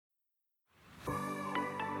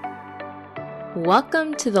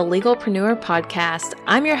Welcome to the Legalpreneur Podcast.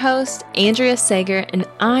 I'm your host, Andrea Sager, and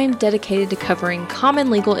I'm dedicated to covering common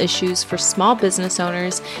legal issues for small business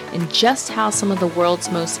owners and just how some of the world's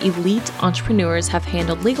most elite entrepreneurs have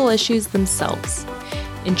handled legal issues themselves.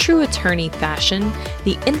 In true attorney fashion,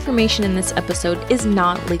 the information in this episode is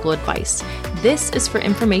not legal advice. This is for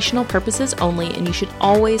informational purposes only, and you should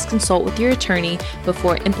always consult with your attorney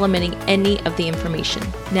before implementing any of the information.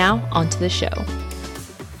 Now, on to the show.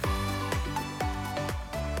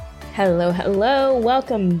 Hello,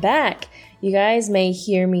 welcome back. You guys may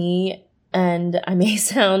hear me and I may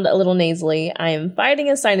sound a little nasally. I am fighting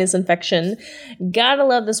a sinus infection. Gotta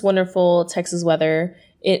love this wonderful Texas weather.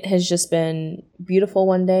 It has just been beautiful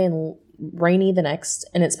one day and rainy the next,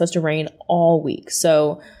 and it's supposed to rain all week.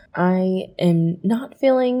 So I am not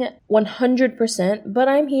feeling 100%, but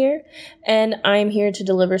I'm here, and I'm here to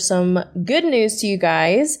deliver some good news to you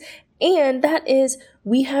guys. And that is,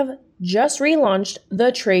 we have just relaunched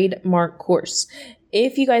the Trademark course.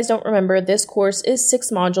 If you guys don't remember, this course is 6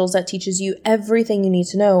 modules that teaches you everything you need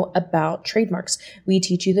to know about trademarks. We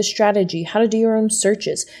teach you the strategy, how to do your own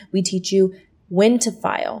searches. We teach you when to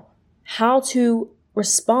file, how to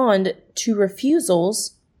respond to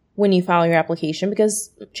refusals when you file your application, because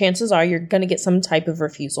chances are you're going to get some type of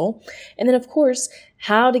refusal. And then, of course,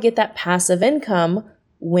 how to get that passive income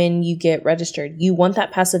when you get registered. You want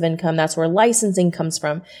that passive income. That's where licensing comes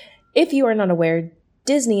from. If you are not aware,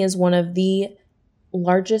 Disney is one of the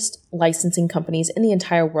largest licensing companies in the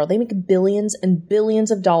entire world. They make billions and billions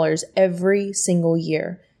of dollars every single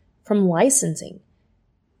year from licensing.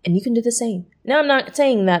 And you can do the same. Now, I'm not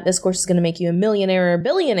saying that this course is going to make you a millionaire or a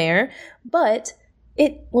billionaire, but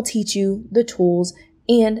it will teach you the tools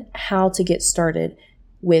and how to get started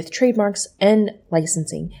with trademarks and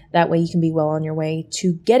licensing. That way you can be well on your way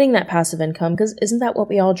to getting that passive income, because isn't that what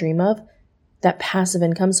we all dream of? That passive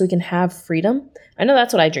income so we can have freedom. I know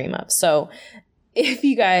that's what I dream of. So if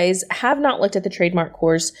you guys have not looked at the Trademark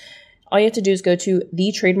course, all you have to do is go to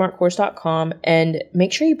thetrademarkcourse.com and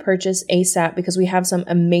make sure you purchase ASAP, because we have some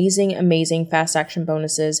amazing fast action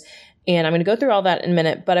bonuses. And I'm going to go through all that in a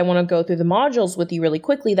minute, but I want to go through the modules with you really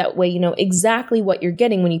quickly. That way you know exactly what you're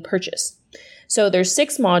getting when you purchase. So there's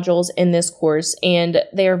 6 modules in this course, and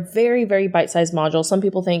they are very bite-sized modules. Some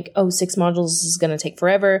people think, 6 modules is going to take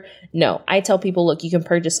forever. No, I tell people, look, you can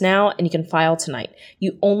purchase now and you can file tonight.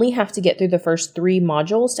 You only have to get through the first 3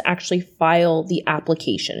 modules to actually file the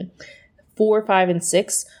application. 4, 5, and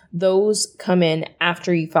 6, those come in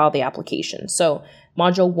after you file the application. So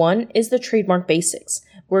module 1 is the trademark basics.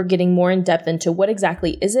 We're getting more in depth into what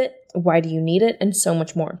exactly is it, why do you need it, and so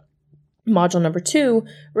much more. Module number 2,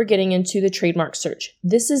 we're getting into the trademark search.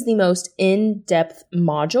 This is the most in-depth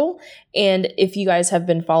module. And if you guys have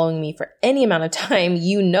been following me for any amount of time,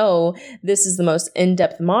 you know this is the most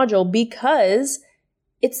in-depth module because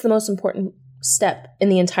it's the most important step in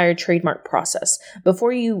the entire trademark process.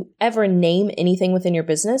 Before you ever name anything within your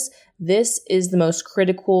business, this is the most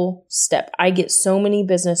critical step. I get so many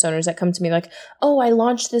business owners that come to me like, I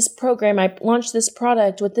launched this program, I launched this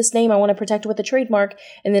product with this name, I want to protect it with a trademark.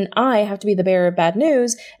 And then I have to be the bearer of bad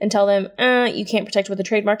news and tell them, you can't protect it with a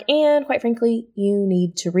trademark. And quite frankly, you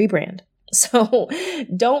need to rebrand. So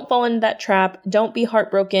don't fall into that trap. Don't be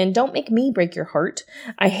heartbroken. Don't make me break your heart.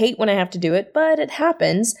 I hate when I have to do it, but it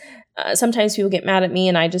happens. Sometimes people get mad at me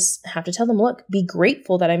and I just have to tell them, look, be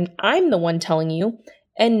grateful that I'm the one telling you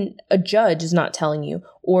and a judge is not telling you,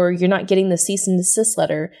 or you're not getting the cease and desist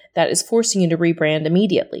letter that is forcing you to rebrand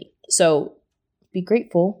immediately. So be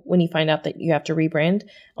grateful when you find out that you have to rebrand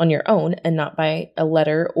on your own and not by a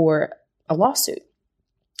letter or a lawsuit.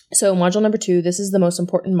 So module number 2, this is the most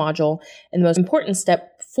important module and the most important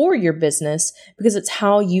step for your business because it's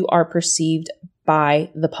how you are perceived by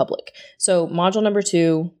the public. So module number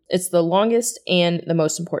 2, it's the longest and the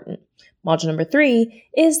most important. Module number 3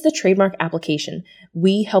 is the trademark application.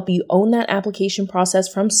 We help you own that application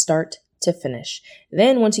process from start to finish.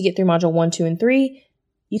 Then once you get through module 1, 2, and 3,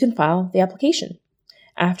 you can file the application.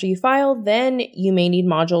 After you file, then you may need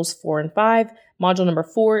modules 4 and 5. Module number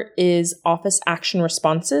 4 is office action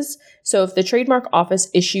responses. So if the trademark office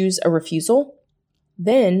issues a refusal,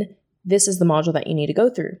 then this is the module that you need to go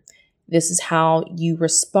through. This is how you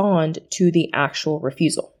respond to the actual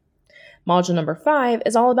refusal. Module number 5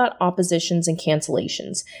 is all about oppositions and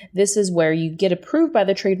cancellations. This is where you get approved by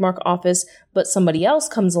the trademark office, but somebody else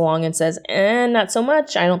comes along and says, not so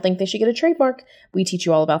much. I don't think they should get a trademark. We teach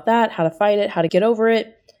you all about that, how to fight it, how to get over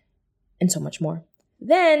it, and so much more.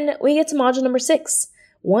 Then we get to module number 6.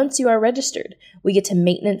 Once you are registered, we get to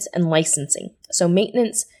maintenance and licensing. So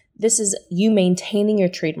maintenance, this is you maintaining your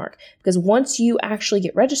trademark, because once you actually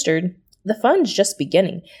get registered, the fun's just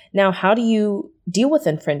beginning. Now, how do you deal with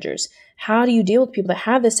infringers? How do you deal with people that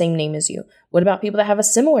have the same name as you? What about people that have a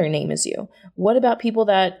similar name as you? What about people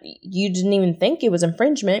that you didn't even think it was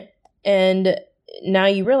infringement, and now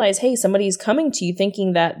you realize, hey, somebody's coming to you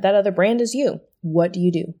thinking that that other brand is you? What do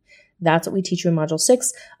you do? That's what we teach you in Module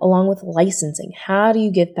 6, along with licensing. How do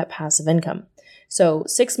you get that passive income? So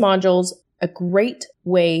 6 modules, a great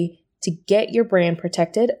way to get your brand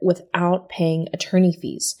protected without paying attorney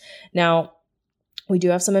fees. Now, we do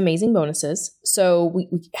have some amazing bonuses. So we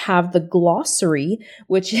have the glossary,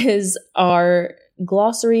 which is our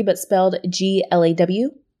glossary, but spelled GLAW,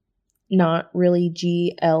 not really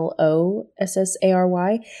GLOSSARY.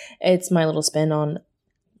 It's my little spin on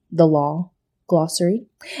the law glossary.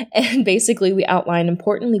 And basically, we outline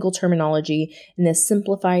important legal terminology in a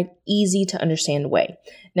simplified, easy to understand way.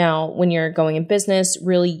 Now, when you're going in business,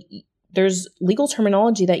 really, there's legal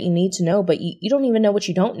terminology that you need to know, but you don't even know what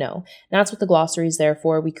you don't know. And that's what the glossary is there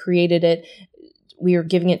for. We created it. We are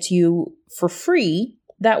giving it to you for free.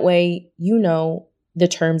 That way, you know the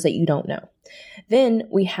terms that you don't know. Then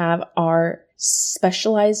we have our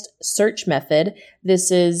specialized search method. This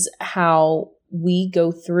is how we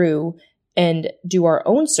go through and do our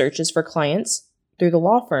own searches for clients through the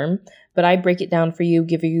law firm, but I break it down for you,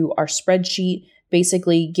 give you our spreadsheet,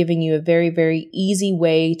 basically giving you a very, very easy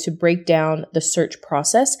way to break down the search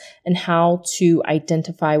process and how to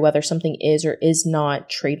identify whether something is or is not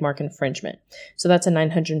trademark infringement. So that's a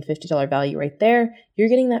 $950 value right there. You're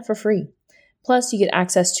getting that for free. Plus, you get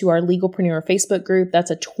access to our Legalpreneur Facebook group.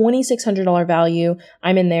 That's a $2,600 value.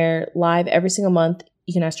 I'm in there live every single month.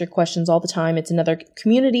 You can ask your questions all the time. It's another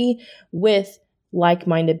community with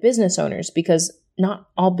like-minded business owners, because not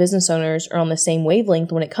all business owners are on the same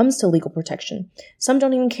wavelength when it comes to legal protection. Some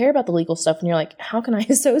don't even care about the legal stuff, and you're like, how can I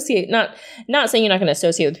associate? Not saying you're not going to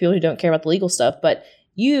associate with people who don't care about the legal stuff, but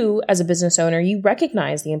you as a business owner, you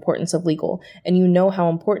recognize the importance of legal, and you know how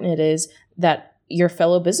important it is that your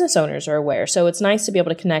fellow business owners are aware. So it's nice to be able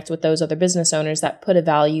to connect with those other business owners that put a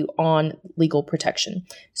value on legal protection.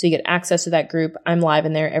 So you get access to that group. I'm live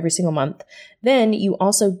in there every single month. Then you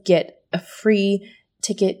also get a free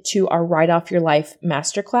ticket to our Write Off Your Life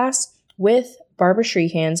masterclass with Barbara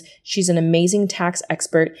Shreehands. She's an amazing tax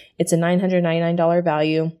expert. It's a $999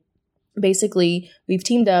 value. Basically, we've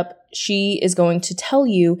teamed up. She is going to tell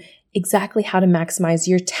you exactly how to maximize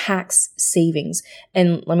your tax savings.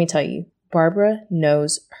 And let me tell you, Barbara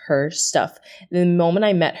knows her stuff. The moment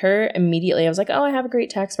I met her, immediately I was like, oh, I have a great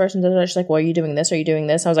tax person. She's like, well, are you doing this? Are you doing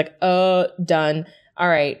this? I was like, done. All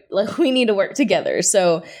right, like, we need to work together.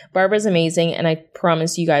 So Barbara's amazing, and I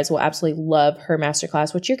promise you guys will absolutely love her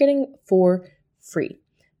masterclass, which you're getting for free.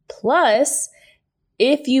 Plus,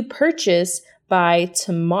 if you purchase by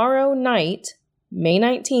tomorrow night, May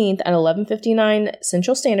 19th at 11:59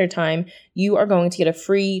 Central Standard Time, you are going to get a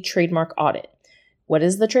free trademark audit. What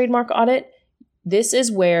is the trademark audit? This is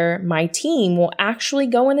where my team will actually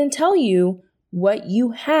go in and tell you what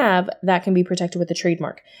you have that can be protected with the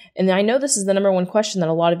trademark. And I know this is the number one question that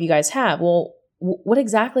a lot of you guys have. Well, what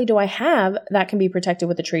exactly do I have that can be protected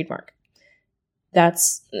with the trademark?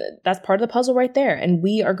 That's part of the puzzle right there. And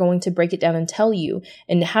we are going to break it down and tell you.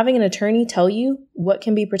 And having an attorney tell you what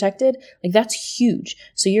can be protected, like, that's huge.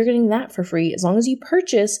 So you're getting that for free as long as you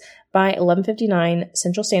purchase by 11:59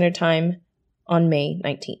 Central Standard Time on May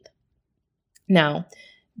 19th. Now,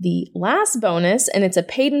 the last bonus, and it's a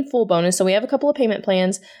paid in full bonus. So we have a couple of payment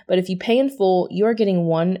plans, but if you pay in full, you are getting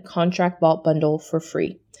one contract vault bundle for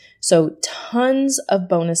free. So tons of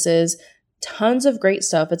bonuses, tons of great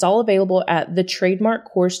stuff. It's all available at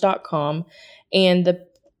thetrademarkcourse.com. And the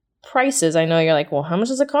prices, I know you're like, well, how much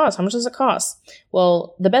does it cost? How much does it cost?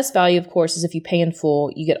 Well, the best value, of course, is if you pay in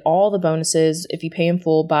full. You get all the bonuses if you pay in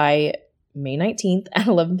full by May 19th at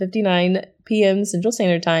 11:59 p.m. Central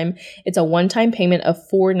Standard Time. It's a one-time payment of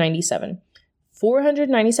 $497.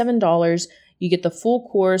 $497. You get the full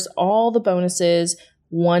course, all the bonuses,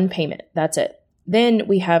 one payment. That's it. Then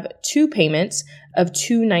we have two payments of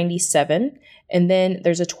 $297. And then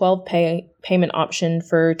there's a 12 payment option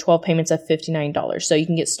for 12 payments of $59. So you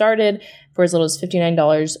can get started for as little as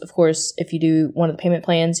 $59. Of course, if you do one of the payment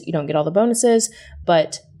plans, you don't get all the bonuses,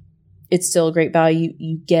 but it's still a great value.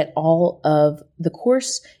 You get all of the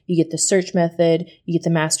course, you get the search method, you get the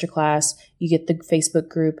masterclass, you get the Facebook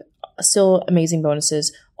group, still amazing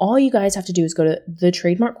bonuses. All you guys have to do is go to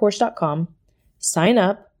thetrademarkcourse.com, sign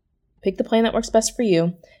up, pick the plan that works best for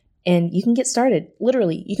you, and you can get started.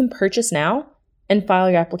 Literally, you can purchase now and file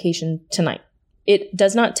your application tonight. It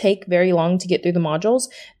does not take very long to get through the modules.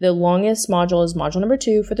 The longest module is module number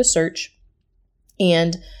 2 for the search.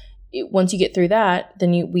 And once you get through that,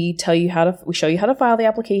 then we show you how to file the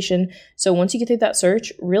application. So once you get through that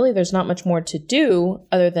search, really there's not much more to do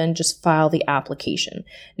other than just file the application.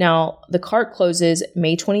 Now, the cart closes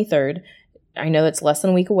May 23rd. I know it's less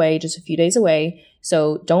than a week away, just a few days away.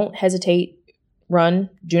 So don't hesitate. Run,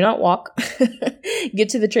 do not walk. Get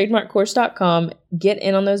to the trademarkcourse.com, get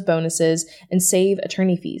in on those bonuses, and save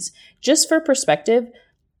attorney fees. Just for perspective,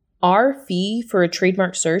 our fee for a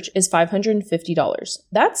trademark search is $550.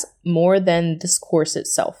 That's more than this course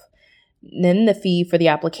itself. Then the fee for the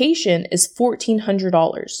application is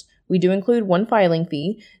 $1,400. We do include one filing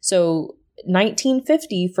fee, so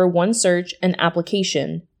 $1,950 for one search and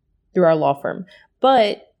application through our law firm.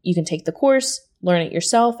 But you can take the course, learn it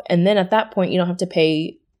yourself, and then at that point, you don't have to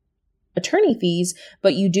pay attorney fees,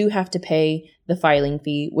 but you do have to pay the filing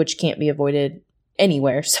fee, which can't be avoided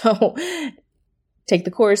anywhere. So take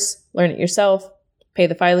the course, learn it yourself, pay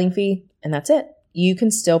the filing fee, and that's it. You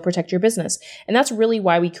can still protect your business. And that's really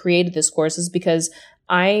why we created this course, is because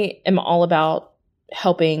I am all about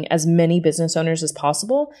helping as many business owners as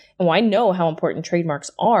possible. And I know how important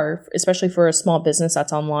trademarks are, especially for a small business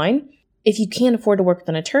that's online. If you can't afford to work with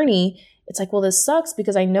an attorney, it's like, well, this sucks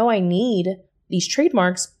because I know I need these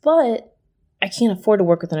trademarks, but I can't afford to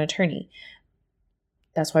work with an attorney.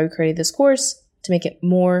 That's why we created this course, to make it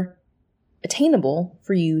more attainable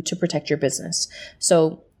for you to protect your business.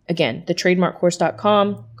 So again, the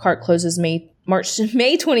trademarkcourse.com, cart closes May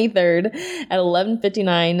 23rd at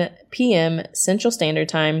 11:59 p.m. Central Standard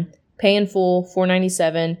Time. Pay in full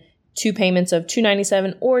 $497, 2 payments of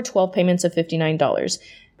 $297, or 12 payments of $59.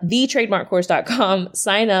 thetrademarkcourse.com.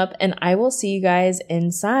 Sign up, and I will see you guys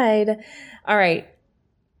inside. All right.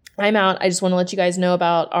 I'm out. I just want to let you guys know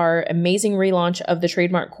about our amazing relaunch of the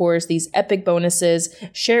Trademark course, these epic bonuses.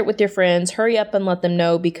 Share it with your friends. Hurry up and let them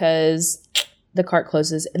know, because the cart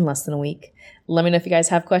closes in less than a week. Let me know if you guys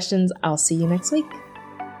have questions. I'll see you next week.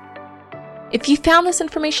 If you found this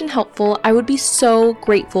information helpful, I would be so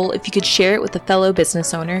grateful if you could share it with a fellow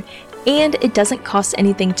business owner. And it doesn't cost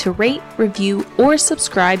anything to rate, review, or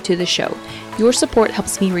subscribe to the show. Your support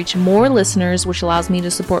helps me reach more listeners, which allows me to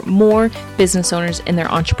support more business owners in their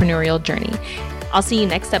entrepreneurial journey. I'll see you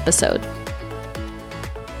next episode.